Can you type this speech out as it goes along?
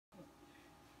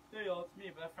Hey y'all, it's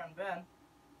me, best friend Ben.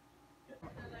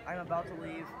 I'm about to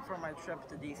leave for my trip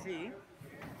to DC.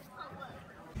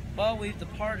 Well, we've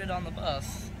departed on the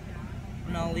bus.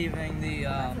 We're now leaving the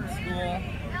school,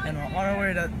 and we're on our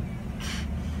way to...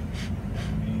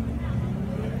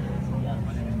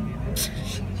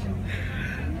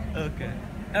 Okay.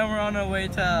 And we're on our way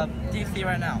to DC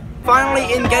right now.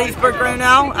 Finally in Gettysburg right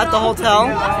now at the hotel.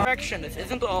 Correction, this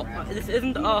isn't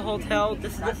a hotel,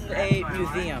 this is a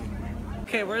museum.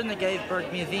 Okay, we're in the Gettysburg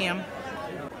Museum.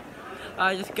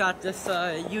 I just got this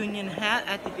Union hat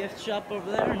at the gift shop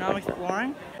over there. Now I'm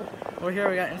exploring. Over here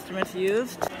we got instruments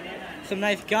used. Some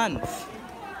nice guns.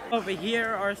 Over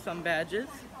here are some badges.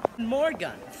 And more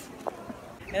guns.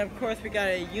 And of course we got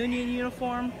a Union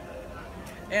uniform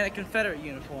and a Confederate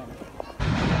uniform.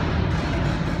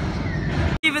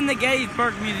 Even the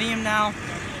Gettysburg Museum now.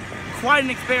 Quite an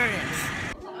experience.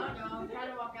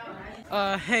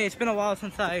 Hey, it's been a while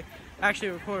since I actually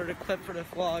recorded a clip for this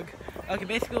vlog. Okay,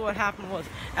 basically what happened was,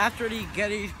 after the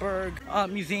Gettysburg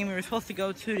Museum, we were supposed to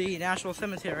go to the National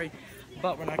Cemetery,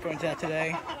 but we're not going to that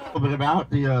today. A little bit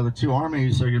about the two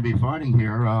armies that are going to be fighting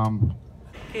here.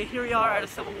 Okay, here we are at a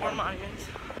Civil War monument.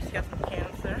 Just got some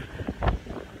cannons there.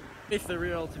 It's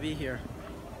surreal to be here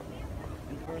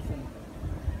in person.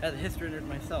 As a history nerd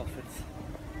myself, it's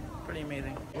pretty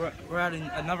amazing. We're at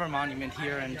another monument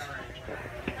here and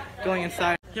going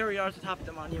inside. Here we are at the top of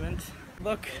the monument.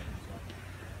 Look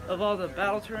of all the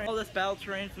battle terrain. All this battle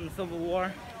terrain from the Civil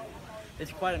War.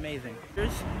 It's quite amazing.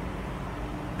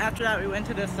 After that we went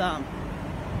to this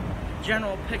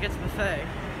General Pickett's buffet.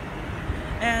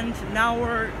 And now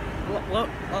we're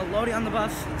loading on the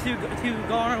bus to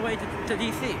go on our way to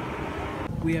DC.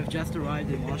 We have just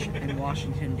arrived in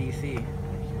Washington DC.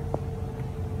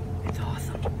 It's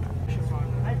awesome.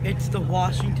 It's the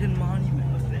Washington Monument.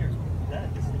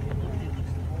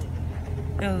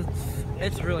 Yeah,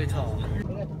 it's really tall.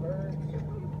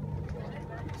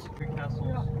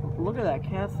 Look at that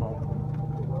castle.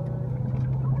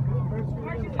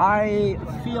 I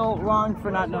feel wrong for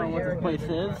not knowing what this place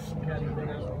is.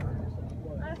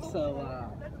 So,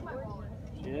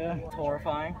 yeah, it's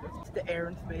horrifying. It's the Air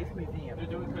and Space Museum. They're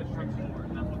doing construction work,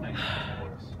 that's what they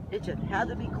It just had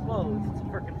to be closed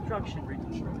for construction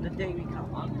the day we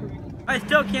come. I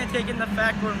still can't take in the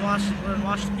fact we're in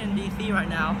Washington DC right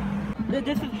now.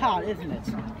 This is hot, isn't it?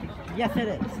 Yes, it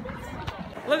is.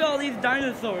 Look at all these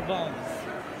dinosaur bones.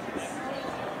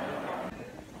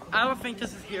 I don't think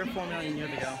this is here 4 million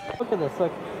years ago. Look at this,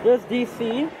 look. There's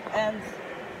DC, and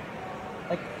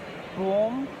like,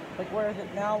 boom. Like, where is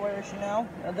it now? Where is she now?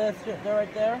 They're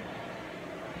right there.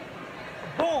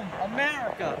 Boom!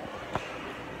 America!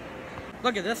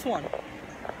 Look at this one.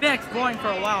 Been exploring for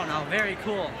a while now. Very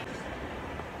cool.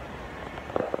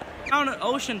 Found an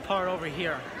ocean part over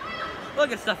here.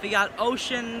 Look at stuff. We got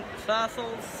ocean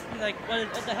fossils. Like,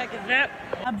 what the heck is that?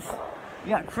 Crabs. We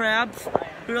got crabs.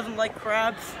 Who doesn't like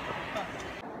crabs?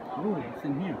 Ooh, what's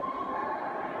in here?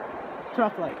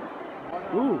 Truck light.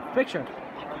 Ooh, picture.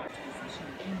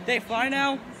 They fly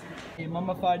now? A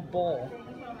mummified bull.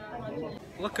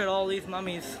 Look at all these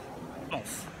mummies.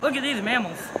 Look at these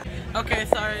mammals. Okay,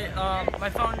 sorry, my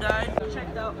phone died.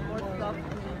 Checked out more stuff in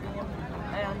the museum,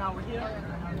 and now we're here.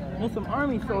 There's some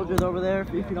army soldiers over there,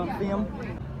 if you don't see them.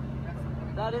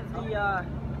 That is the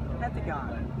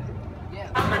Pentagon.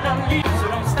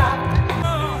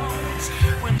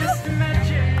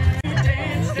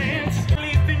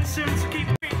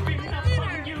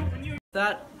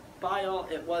 That, bye all,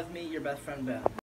 it was me, your best friend Ben.